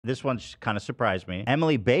This one kind of surprised me.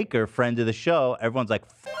 Emily Baker, friend of the show, everyone's like,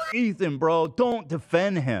 Ethan, bro, don't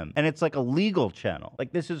defend him. And it's like a legal channel.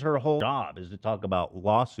 Like, this is her whole job, is to talk about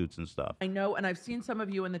lawsuits and stuff. I know, and I've seen some of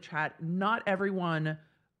you in the chat, not everyone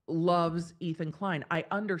loves Ethan Klein. I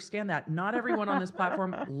understand that. Not everyone on this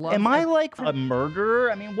platform loves Am I like a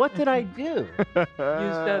murderer? I mean, what did I do? You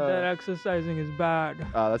said that exercising is bad.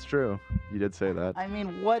 That's true. You did say that. I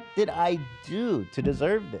mean, what did I do to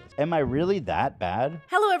deserve this? Am I really that bad?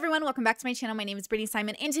 Hello everyone, welcome back to my channel. My name is Brittany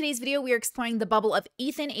Simon. In today's video, we are exploring the bubble of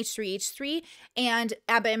Ethan, H3H3, and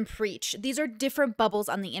Abba and Preach. These are different bubbles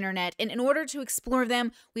on the internet, and in order to explore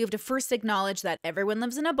them, we have to first acknowledge that everyone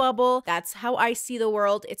lives in a bubble. That's how I see the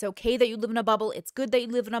world. It's okay that you live in a bubble. It's good that you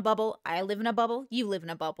live in a bubble. I live in a bubble. You live in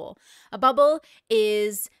a bubble. A bubble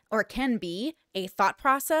is, or can be, a thought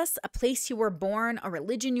process, a place you were born, a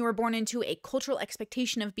religion you were born into, a cultural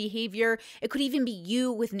expectation of behavior. It could even be you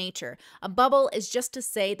with nature. A bubble is just to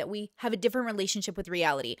say that we have a different relationship with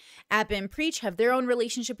reality. Abba and Preach have their own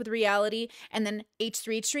relationship with reality, and then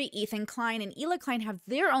H3H3, Ethan Klein, and Hila Klein have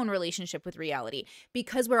their own relationship with reality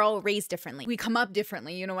because we're all raised differently. We come up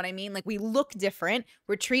differently, you know what I mean? Like, we look different,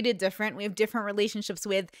 we're treated different, we have different relationships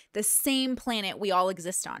with the same planet we all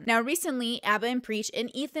exist on. Now, recently, Abba and Preach and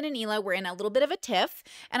Ethan and Hila were in a little bit of a tiff,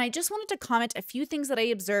 and I just wanted to comment a few things that I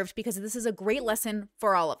observed because this is a great lesson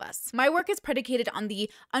for all of us. My work is predicated on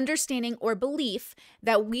the understanding or belief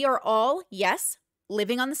that we are all, yes,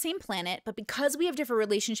 living on the same planet, but because we have different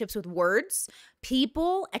relationships with words,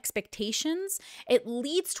 people, expectations, it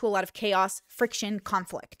leads to a lot of chaos, friction,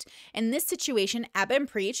 conflict. In this situation, Abba and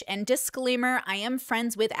Preach, and disclaimer, I am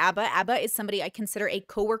friends with Abba. Abba is somebody I consider a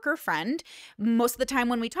coworker friend. Most of the time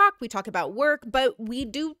when we talk about work, but we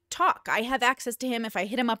do talk. I have access to him. If I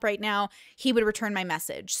hit him up right now, he would return my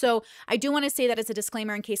message. So I do want to say that as a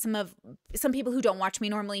disclaimer in case some people who don't watch me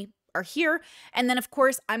normally are here. And then, of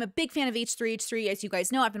course, I'm a big fan of H3H3. As you guys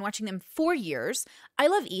know, I've been watching them for years. I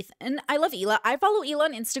love Ethan. I love Hila. I follow Hila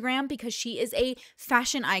on Instagram because she is a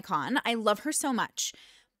fashion icon. I love her so much.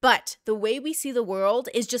 But the way we see the world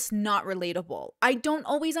is just not relatable. I don't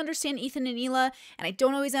always understand Ethan and Hila, and I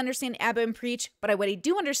don't always understand Abba and Preach, but what I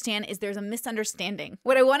do understand is there's a misunderstanding.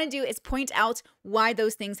 What I want to do is point out why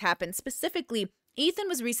those things happen. Specifically, Ethan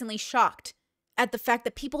was recently shocked at the fact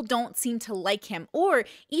that people don't seem to like him, or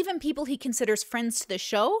even people he considers friends to the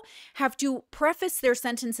show have to preface their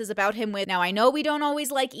sentences about him with, now I know we don't always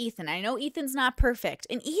like Ethan, I know Ethan's not perfect,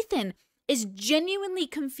 and Ethan is genuinely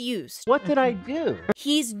confused. What did I do?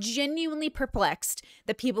 He's genuinely perplexed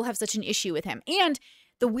that people have such an issue with him. And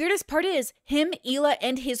the weirdest part is him, Hila,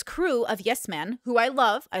 and his crew of Yes Men, who I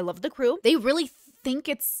love the crew, they really think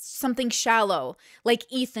it's something shallow, like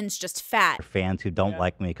Ethan's just fat. Fans who don't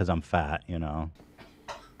like me because I'm fat, you know.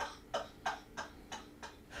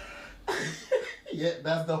 Yeah,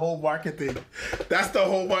 that's the whole marketing. That's the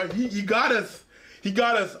whole market. He got us. He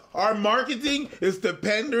got us. Our marketing is to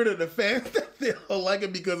pander to the fans that they don't like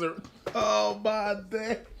it because of, oh my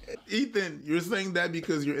God. Ethan, you're saying that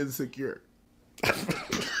because you're insecure.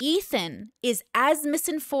 Ethan is as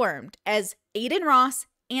misinformed as Aiden Ross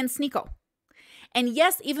and Sneeko. And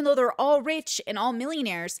yes, even though they're all rich and all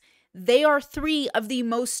millionaires, they are three of the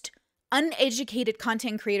most uneducated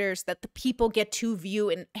content creators that the people get to view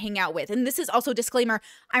and hang out with. And this is also a disclaimer,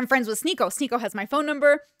 I'm friends with Sneeko. Sneeko has my phone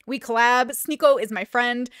number, we collab, Sneeko is my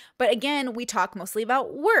friend. But again, we talk mostly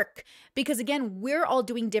about work because again, we're all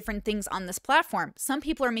doing different things on this platform. Some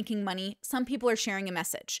people are making money, some people are sharing a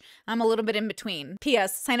message. I'm a little bit in between.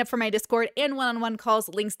 P.S. Sign up for my Discord and one-on-one calls,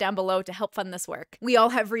 links down below to help fund this work. We all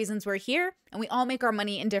have reasons we're here and we all make our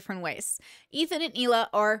money in different ways. Ethan and Hila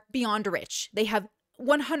are beyond rich. They have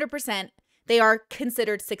 100%, they are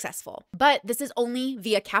considered successful. But this is only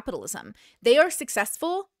via capitalism. They are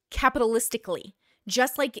successful capitalistically,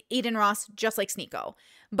 just like Aiden Ross, just like Sneeko.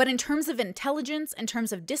 But in terms of intelligence, in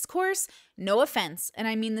terms of discourse, no offense, and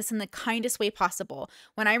I mean this in the kindest way possible.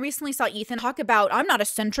 When I recently saw Ethan talk about, I'm not a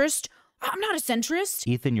centrist,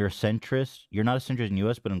 Ethan, you're a centrist. You're not a centrist in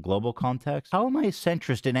US, but in global context. How am I a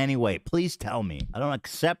centrist in any way? Please tell me. I don't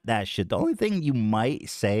accept that shit. The only thing you might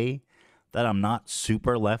say that I'm not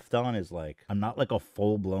super left on is like, I'm not like a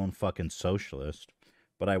full-blown fucking socialist,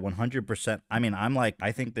 but I 100%, I mean, I'm like,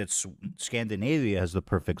 I think that Scandinavia has the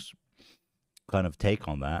perfect kind of take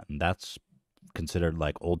on that, and that's considered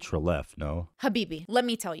like ultra-left, no? Habibi, let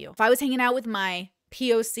me tell you, if I was hanging out with my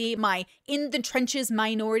POC, my in the trenches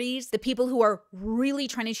minorities, the people who are really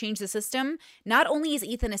trying to change the system, not only is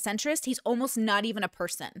Ethan a centrist, he's almost not even a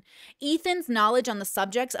person. Ethan's knowledge on the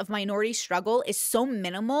subjects of minority struggle is so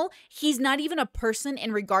minimal, he's not even a person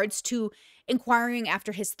in regards to inquiring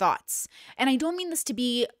after his thoughts. And I don't mean this to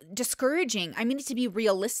be discouraging. I mean it to be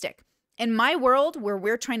realistic. In my world, where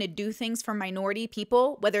we're trying to do things for minority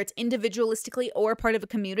people, whether it's individualistically or part of a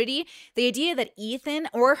community, the idea that Ethan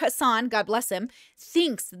or Hassan, God bless him,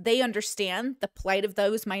 thinks they understand the plight of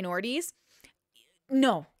those minorities,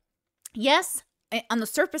 no. Yes, on the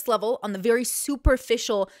surface level, on the very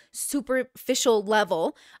superficial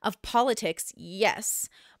level of politics, yes,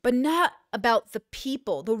 but not about the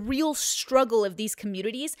people, the real struggle of these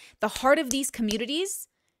communities, the heart of these communities.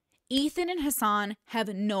 Ethan and Hassan have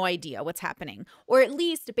no idea what's happening, or at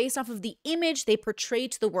least based off of the image they portray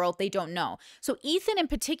to the world, they don't know. So Ethan in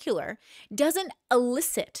particular doesn't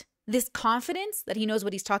elicit this confidence that he knows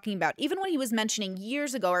what he's talking about. Even when he was mentioning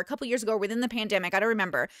years ago or a couple years ago within the pandemic, I don't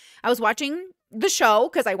remember, I was watching the show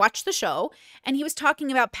because I watched the show, and he was talking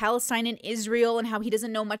about Palestine and Israel and how he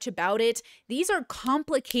doesn't know much about it. These are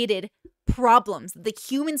complicated problems the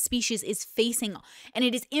human species is facing, and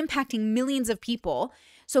it is impacting millions of people.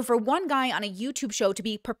 So for one guy on a YouTube show to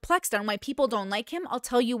be perplexed on why people don't like him, I'll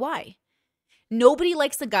tell you why. Nobody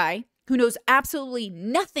likes a guy who knows absolutely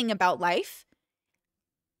nothing about life,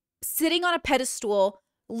 sitting on a pedestal,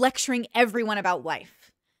 lecturing everyone about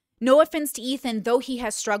life. No offense to Ethan, though he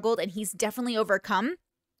has struggled and he's definitely overcome,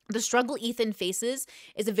 the struggle Ethan faces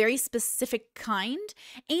is a very specific kind.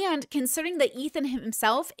 And considering that Ethan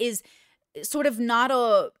himself is sort of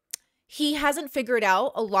he hasn't figured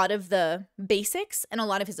out a lot of the basics and a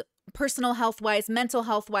lot of his personal health-wise, mental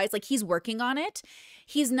health-wise, like he's working on it.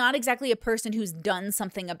 He's not exactly a person who's done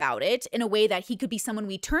something about it in a way that he could be someone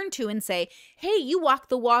we turn to and say, hey, you walk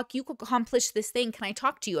the walk, you accomplished this thing, can I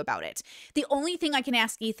talk to you about it? The only thing I can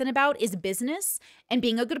ask Ethan about is business and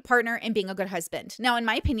being a good partner and being a good husband. Now, in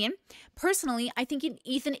my opinion, personally, I think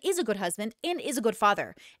Ethan is a good husband and is a good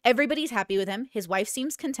father. Everybody's happy with him. His wife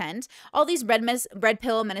seems content. All these red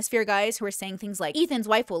pill manosphere guys who are saying things like Ethan's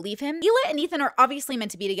wife will leave him. Hila and Ethan are obviously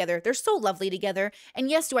meant to be together. They're so lovely together. And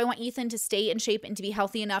yes, do I want Ethan to stay in shape and to be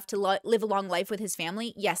healthy enough to live a long life with his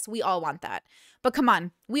family? Yes, we all want that. But come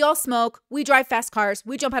on, we all smoke, we drive fast cars,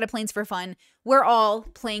 we jump out of planes for fun. We're all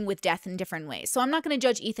playing with death in different ways. So I'm not going to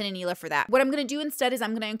judge Ethan and Hila for that. What I'm going to do instead is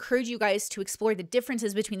I'm going to encourage you guys to explore the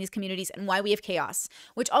differences between these communities and why we have chaos,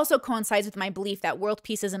 which also coincides with my belief that world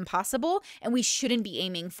peace is impossible and we shouldn't be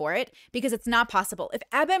aiming for it because it's not possible. If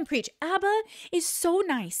Abba and Preach, Abba is so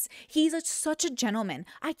nice. He's such a gentleman.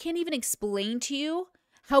 I can't even explain to you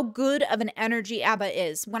how good of an energy Abba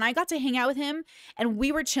is. When I got to hang out with him and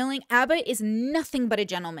we were chilling, Abba is nothing but a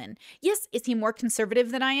gentleman. Yes, is he more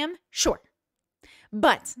conservative than I am? Sure.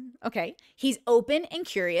 But, okay, he's open and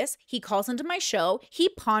curious. He calls into my show. He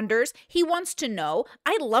ponders. He wants to know.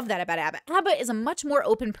 I love that about Abba. Abba is a much more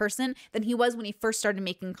open person than he was when he first started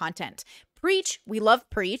making content. Preach, we love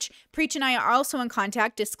Preach. Preach and I are also in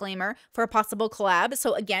contact, disclaimer, for a possible collab.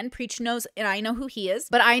 So again, Preach knows and I know who he is.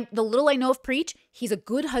 But the little I know of Preach, he's a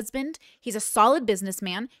good husband. He's a solid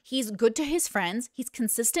businessman. He's good to his friends. He's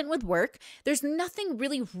consistent with work. There's nothing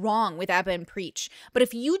really wrong with Abba and Preach. But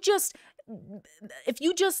if you just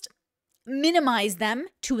minimize them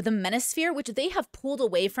to the manosphere, which they have pulled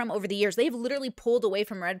away from over the years. They've literally pulled away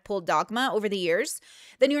from Red Pill dogma over the years.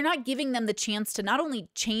 Then you're not giving them the chance to not only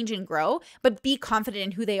change and grow, but be confident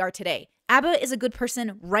in who they are today. Abba is a good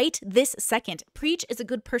person right this second. Preach is a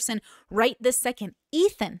good person right this second.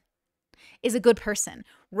 Ethan is a good person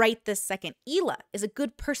right this second. Hila is a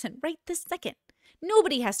good person right this second.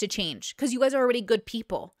 Nobody has to change because you guys are already good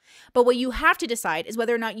people. But what you have to decide is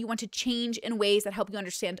whether or not you want to change in ways that help you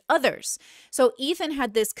understand others. So Ethan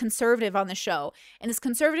had this conservative on the show, and this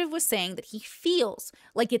conservative was saying that he feels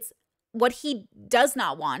like it's what he does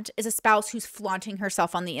not want is a spouse who's flaunting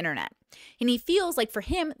herself on the internet. And he feels like for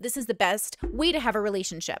him, this is the best way to have a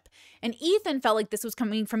relationship. And Ethan felt like this was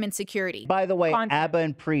coming from insecurity. By the way, Abba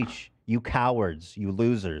and Preach, you cowards, you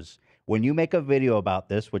losers. When you make a video about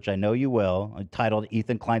this, which I know you will, titled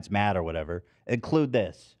Ethan Klein's Mad or whatever, include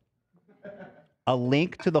this. A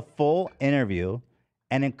link to the full interview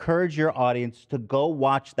and encourage your audience to go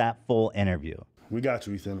watch that full interview. We got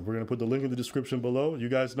you, Ethan. We're going to put the link in the description below. You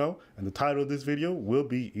guys know. And the title of this video will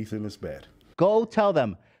be Ethan is Bad. Go tell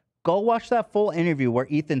them. Go watch that full interview where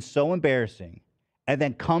Ethan's so embarrassing. And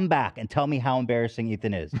then come back and tell me how embarrassing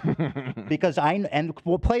Ethan is. Because and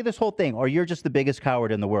we'll play this whole thing, or you're just the biggest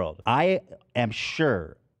coward in the world. I am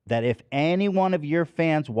sure that if any one of your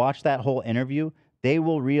fans watch that whole interview, they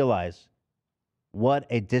will realize what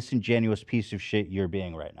a disingenuous piece of shit you're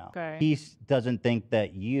being right now. Okay. He doesn't think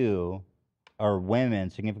that you or women,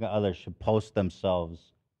 significant others, should post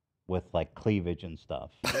themselves with like cleavage and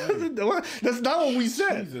stuff. That's not what we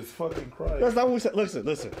said. Jesus fucking Christ. That's not what we said.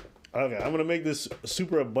 Listen. Okay, I'm gonna make this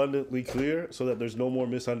super abundantly clear so that there's no more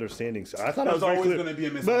misunderstandings. I thought There's I was very always clear. gonna be a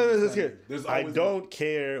But misunderstanding. There's I always don't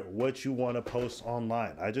care what you want to post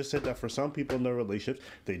online. I just said that for some people in their relationships,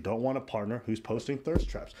 they don't want a partner who's posting thirst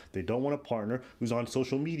traps. They don't want a partner who's on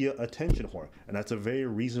social media attention whore, and that's a very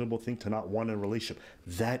reasonable thing to not want in a relationship.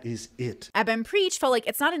 That is it. Abba and Preach felt like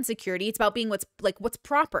it's not insecurity, it's about being what's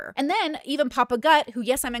proper. And then even Papa Gut, who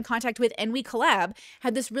yes, I'm in contact with and we collab,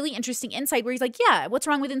 had this really interesting insight where he's like, yeah, what's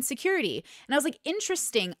wrong with insecurity? And I was like,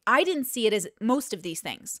 interesting. I didn't see it as most of these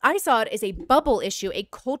things. I saw it as a bubble issue, a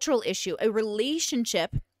cultural issue, a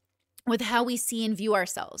relationship with how we see and view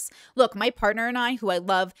ourselves. Look, my partner and I, who I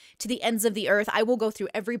love to the ends of the earth, I will go through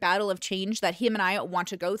every battle of change that him and I want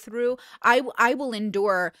to go through. I will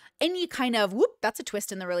endure any kind of, whoop, that's a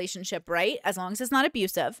twist in the relationship, right? As long as it's not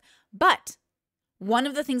abusive. But one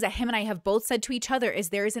of the things that him and I have both said to each other is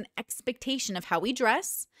there is an expectation of how we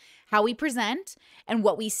dress, how we present, and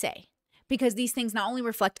what we say. Because these things not only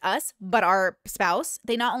reflect us, but our spouse.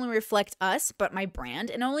 They not only reflect us, but my brand.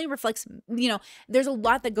 It only reflects, you know, there's a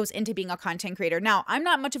lot that goes into being a content creator. Now, I'm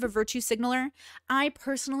not much of a virtue signaler. I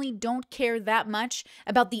personally don't care that much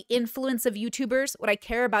about the influence of YouTubers. What I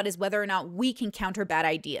care about is whether or not we can counter bad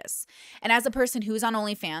ideas. And as a person who's on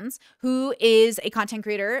OnlyFans, who is a content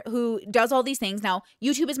creator, who does all these things. Now,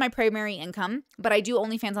 YouTube is my primary income, but I do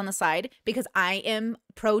OnlyFans on the side because I am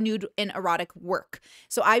pro nude and erotic work.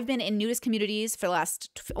 So I've been in nudist communities for the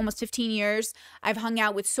last almost 15 years. I've hung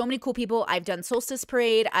out with so many cool people. I've done Solstice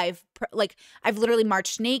Parade. I've literally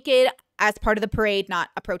marched naked as part of the parade, not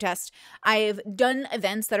a protest. I've done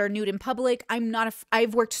events that are nude in public.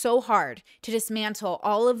 I've worked so hard to dismantle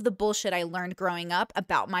all of the bullshit I learned growing up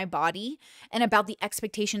about my body and about the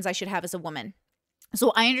expectations I should have as a woman.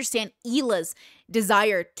 So I understand Hila's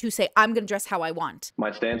desire to say, I'm going to dress how I want. My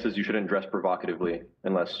stance is you shouldn't dress provocatively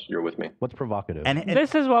unless you're with me. What's provocative? And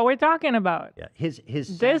this is what we're talking about. Yeah,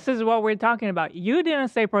 This is what we're talking about. You didn't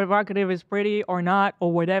say provocative is pretty or not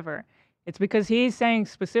or whatever. It's because he's saying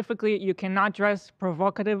specifically you cannot dress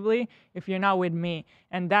provocatively if you're not with me.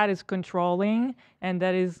 And that is controlling, and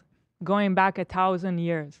that is going back 1,000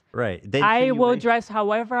 years. Right. I will dress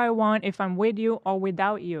however I want if I'm with you or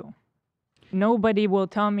without you. Nobody will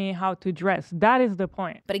tell me how to dress. That is the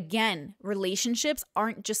point. But again, relationships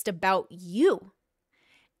aren't just about you.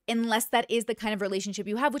 Unless that is the kind of relationship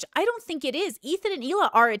you have, which I don't think it is. Ethan and Hila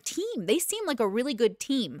are a team. They seem like a really good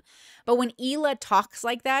team. But when Hila talks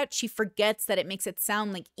like that, she forgets that it makes it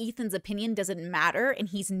sound like Ethan's opinion doesn't matter and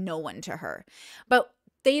he's no one to her. But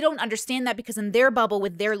they don't understand that because in their bubble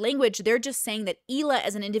with their language, they're just saying that Hila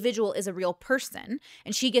as an individual is a real person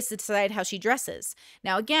and she gets to decide how she dresses.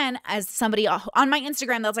 Now, again, as somebody on my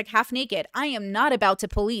Instagram that's like half naked, I am not about to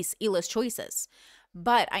police Hila's choices.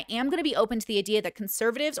 But I am going to be open to the idea that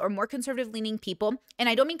conservatives or more conservative leaning people, and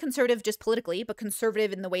I don't mean conservative just politically, but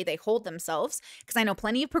conservative in the way they hold themselves, because I know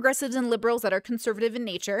plenty of progressives and liberals that are conservative in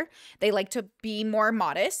nature. They like to be more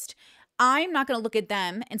modest. I'm not going to look at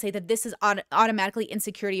them and say that this is automatically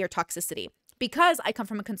insecurity or toxicity because I come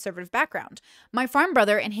from a conservative background. My farm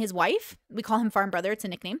brother and his wife, we call him farm brother, it's a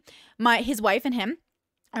nickname. His wife and him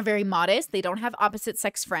are very modest. They don't have opposite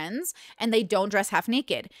sex friends and they don't dress half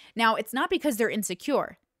naked. Now, it's not because they're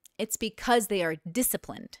insecure. It's because they are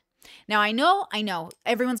disciplined. Now, I know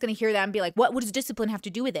everyone's going to hear that and be like, what does discipline have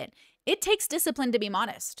to do with it? It takes discipline to be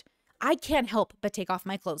modest. I can't help but take off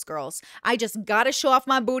my clothes, girls. I just gotta show off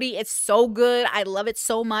my booty. It's so good. I love it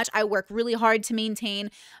so much. I work really hard to maintain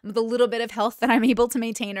the little bit of health that I'm able to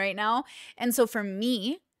maintain right now. And so for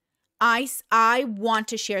me, I want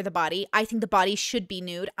to share the body. I think the body should be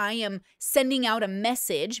nude. I am sending out a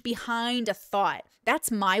message behind a thought. That's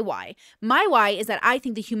my why. My why is that I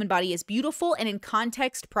think the human body is beautiful and in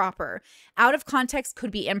context proper. Out of context could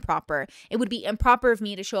be improper. It would be improper of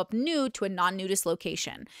me to show up nude to a non-nudist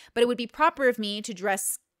location, but it would be proper of me to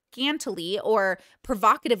dress scantily or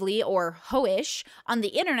provocatively or hoish on the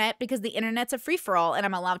internet because the internet's a free-for-all and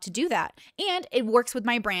I'm allowed to do that. And it works with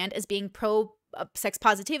my brand as being pro sex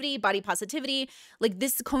positivity, body positivity. Like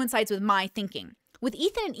this coincides with my thinking. With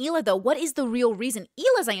Ethan and Hila though, what is the real reason?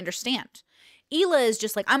 Hila's I understand. Hila is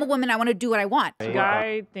just like, I'm a woman, I want to do what I want. This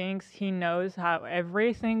guy thinks he knows how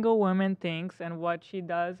every single woman thinks and what she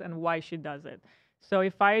does and why she does it. So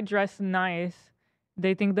if I dress nice,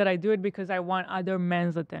 they think that I do it because I want other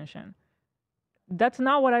men's attention. That's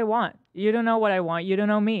not what I want. You don't know what I want. You don't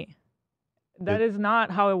know me. That is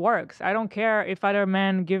not how it works. I don't care if other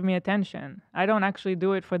men give me attention. I don't actually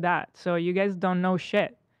do it for that. So you guys don't know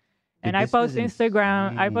shit. And I post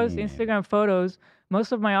Instagram photos.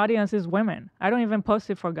 Most of my audience is women. I don't even post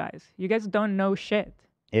it for guys. You guys don't know shit.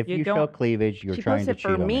 If you show don't. cleavage, you're She trying posts to it cheat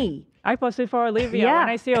for on me. me. I posted for Olivia. Yeah. When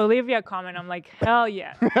I see Olivia comment, I'm like, hell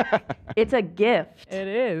yeah. It's a gift. It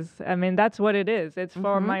is. I mean, that's what it is. It's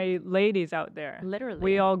for my ladies out there. Literally.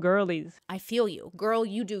 We all girlies. I feel you. Girl,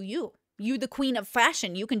 you do you. You the queen of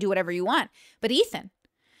fashion. You can do whatever you want. But Ethan,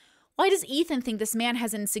 why does Ethan think this man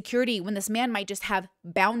has insecurity when this man might just have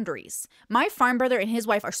boundaries? My farm brother and his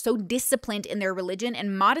wife are so disciplined in their religion,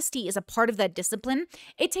 and modesty is a part of that discipline.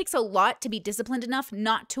 It takes a lot to be disciplined enough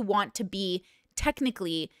not to want to be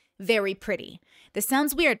technically very pretty. This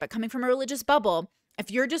sounds weird, but coming from a religious bubble, if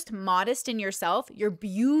you're just modest in yourself, your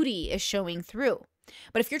beauty is showing through.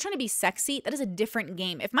 But if you're trying to be sexy, that is a different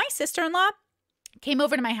game. If my sister-in-law came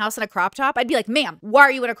over to my house in a crop top, I'd be like, ma'am, why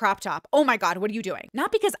are you in a crop top? Oh my God, what are you doing?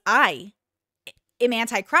 Not because I am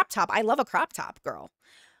anti-crop top. I love a crop top, girl.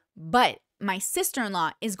 But my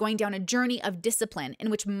sister-in-law is going down a journey of discipline in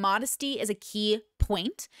which modesty is a key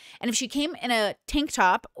point. And if she came in a tank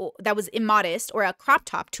top that was immodest or a crop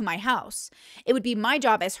top to my house, it would be my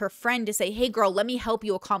job as her friend to say, hey girl, let me help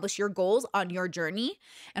you accomplish your goals on your journey.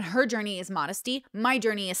 And her journey is modesty. My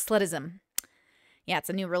journey is slutism. Yeah,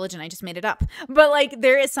 it's a new religion. I just made it up. But like,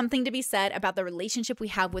 there is something to be said about the relationship we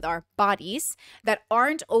have with our bodies that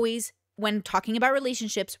aren't always, when talking about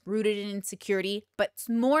relationships, rooted in insecurity, but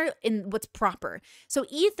more in what's proper. So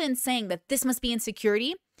Ethan's saying that this must be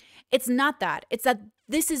insecurity. It's not that. It's that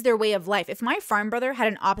this is their way of life. If my farm brother had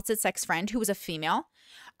an opposite sex friend who was a female,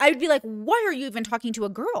 I would be like, why are you even talking to a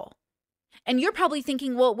girl? And you're probably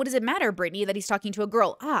thinking, well, what does it matter, Brittany, that he's talking to a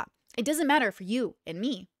girl? It doesn't matter for you and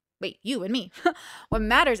me. Wait, you and me. What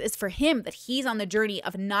matters is for him that he's on the journey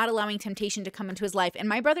of not allowing temptation to come into his life. And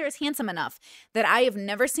my brother is handsome enough that I have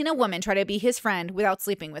never seen a woman try to be his friend without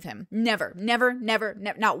sleeping with him. Never,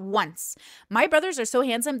 not once. My brothers are so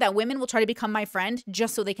handsome that women will try to become my friend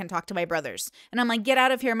just so they can talk to my brothers. And I'm like, get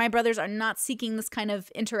out of here. My brothers are not seeking this kind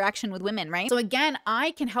of interaction with women, right? So again,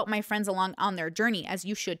 I can help my friends along on their journey, as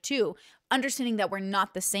you should too, understanding that we're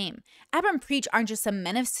not the same. Abba and Preach aren't just some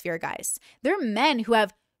manosphere guys. They're men who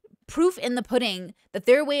have proof in the pudding that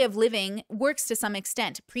their way of living works to some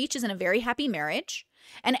extent. Preach is in a very happy marriage,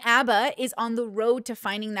 and Abba is on the road to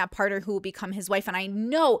finding that partner who will become his wife. And I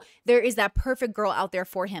know there is that perfect girl out there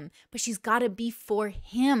for him, but she's got to be for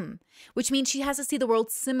him, which means she has to see the world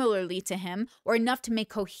similarly to him or enough to make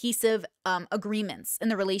cohesive agreements in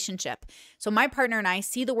the relationship. So my partner and I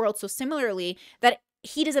see the world so similarly that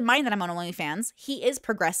he doesn't mind that I'm on OnlyFans. He is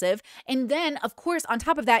progressive. And then, of course, on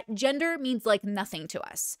top of that, gender means like nothing to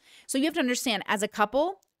us. So you have to understand, as a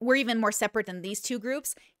couple, we're even more separate than these two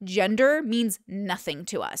groups. Gender means nothing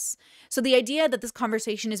to us. So the idea that this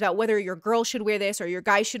conversation is about whether your girl should wear this or your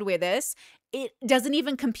guy should wear this, it doesn't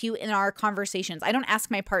even compute in our conversations. I don't ask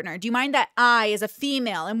my partner, do you mind that I, as a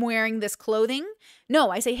female, am wearing this clothing? No,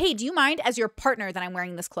 I say, hey, do you mind as your partner that I'm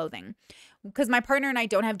wearing this clothing? Because my partner and I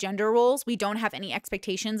don't have gender roles. We don't have any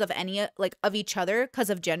expectations of any of each other because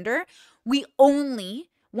of gender. We only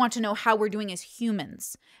want to know how we're doing as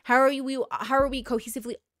humans. How are we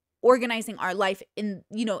cohesively organizing our life in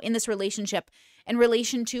this relationship in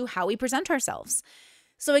relation to how we present ourselves?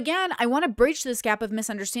 So again, I want to bridge this gap of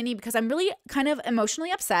misunderstanding because I'm really kind of emotionally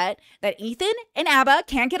upset that Ethan and Abba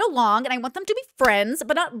can't get along, and I want them to be friends,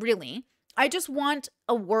 but not really. I just want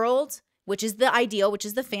a world, which is the ideal, which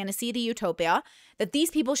is the fantasy, the utopia, that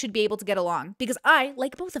these people should be able to get along because I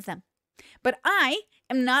like both of them. But I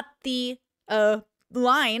am not the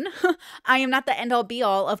line. I am not the end all be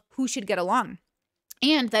all of who should get along.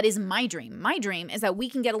 And that is my dream. My dream is that we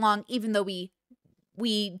can get along even though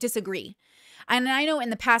we disagree. And I know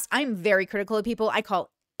in the past, I'm very critical of people. I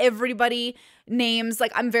call everybody names.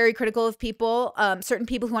 Like, I'm very critical of people. Certain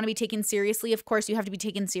people who want to be taken seriously, of course, you have to be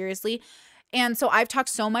taken seriously. And so I've talked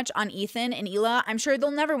so much on Ethan and Hila, I'm sure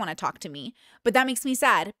they'll never want to talk to me. But that makes me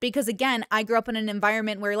sad because, again, I grew up in an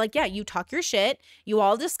environment where, like, yeah, you talk your shit, you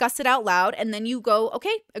all discuss it out loud, and then you go,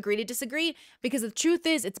 okay, agree to disagree. Because the truth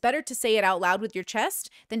is, it's better to say it out loud with your chest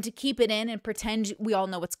than to keep it in and pretend we all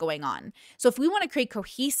know what's going on. So if we want to create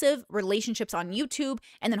cohesive relationships on YouTube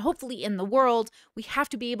and then hopefully in the world, we have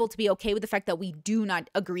to be able to be okay with the fact that we do not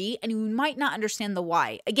agree and we might not understand the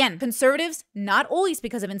why. Again, conservatives, not always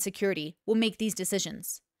because of insecurity, will make these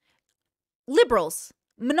decisions. Liberals,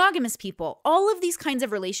 monogamous people, all of these kinds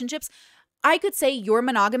of relationships, I could say you're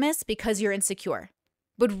monogamous because you're insecure.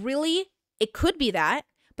 But really, it could be that,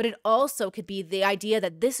 but it also could be the idea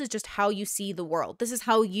that this is just how you see the world. This is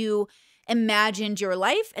how you imagined your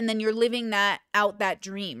life, and then you're living that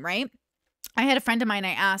dream, right? I had a friend of mine,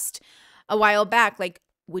 I asked a while back, like,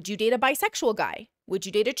 would you date a bisexual guy? Would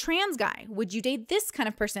you date a trans guy? Would you date this kind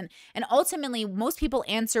of person? And ultimately, most people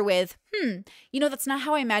answer with, that's not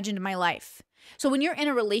how I imagined my life. So when you're in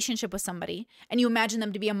a relationship with somebody and you imagine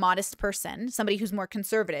them to be a modest person, somebody who's more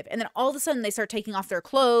conservative, and then all of a sudden they start taking off their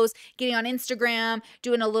clothes, getting on Instagram,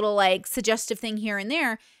 doing a little like suggestive thing here and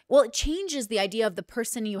there, well, it changes the idea of the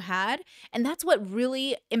person you had. And that's what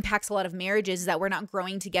really impacts a lot of marriages, is that we're not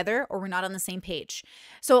growing together or we're not on the same page.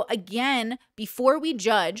 So again, before we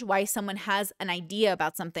judge why someone has an idea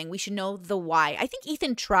about something, we should know the why. I think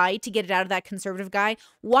Ethan tried to get it out of that conservative guy.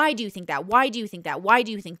 Why do you think that? Why do you think that? Why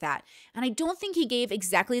do you think that? And I don't think he gave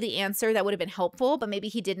exactly the answer that would have been helpful, but maybe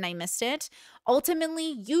he did and I missed it.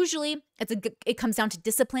 Ultimately, usually it comes down to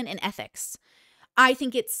discipline and ethics. I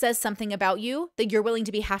think it says something about you that you're willing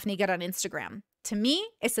to be half naked on Instagram. To me,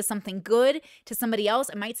 it says something good. To somebody else,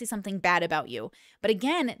 it might say something bad about you. But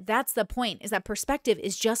again, that's the point, is that perspective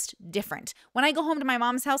is just different. When I go home to my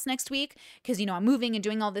mom's house next week, because, you know, I'm moving and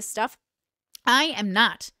doing all this stuff, I am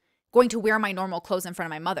not going to wear my normal clothes in front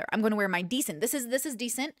of my mother. I'm going to wear my decent. This is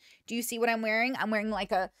decent. Do you see what I'm wearing? I'm wearing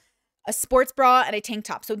like a sports bra and a tank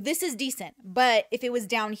top. So this is decent. But if it was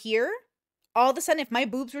down here, all of a sudden, if my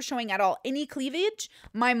boobs were showing at all any cleavage,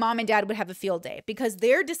 my mom and dad would have a field day, because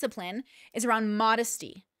their discipline is around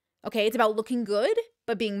modesty. Okay, it's about looking good,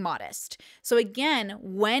 but being modest. So again,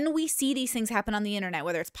 when we see these things happen on the internet,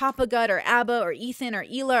 whether it's Papa Gut or Abba or Ethan or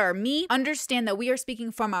Ela or me, understand that we are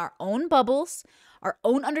speaking from our own bubbles, our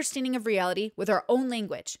own understanding of reality with our own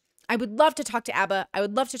language. I would love to talk to Abba. I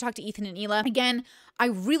would love to talk to Ethan and Ela. Again, I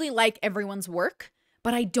really like everyone's work,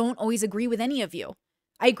 but I don't always agree with any of you.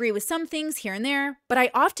 I agree with some things here and there, but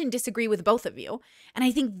I often disagree with both of you. And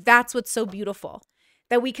I think that's what's so beautiful,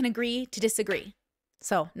 that we can agree to disagree.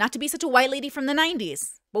 So, not to be such a white lady from the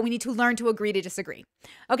 90s, but we need to learn to agree to disagree.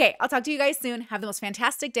 Okay, I'll talk to you guys soon. Have the most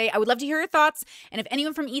fantastic day. I would love to hear your thoughts. And if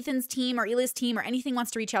anyone from Ethan's team or Ela's team or anything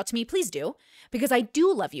wants to reach out to me, please do. Because I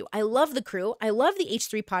do love you. I love the crew. I love the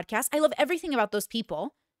H3 podcast. I love everything about those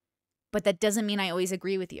people. But that doesn't mean I always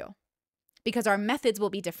agree with you. Because our methods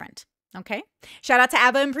will be different. Okay. Shout out to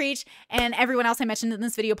Abba and Preach and everyone else I mentioned in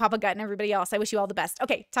this video, Papa Gut and everybody else. I wish you all the best.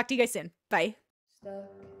 Okay. Talk to you guys soon. Bye. Stuck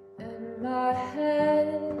in my head,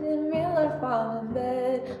 in real life I'm in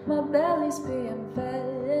bed. My belly's being fed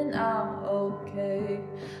and I'm okay.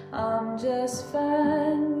 I'm just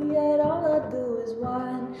fine, yet all I do is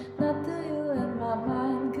whine. Not to you in my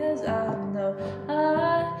mind, cause I know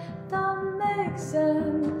I don't make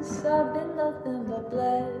sense. I've been nothing but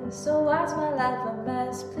blessed. So why's my life a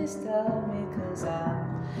mess? Please tell me, cause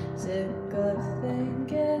I'm sick of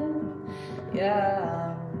thinking.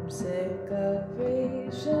 Yeah, I'm sick of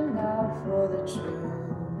reaching out for the truth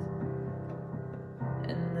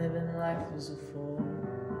and living life as a fool.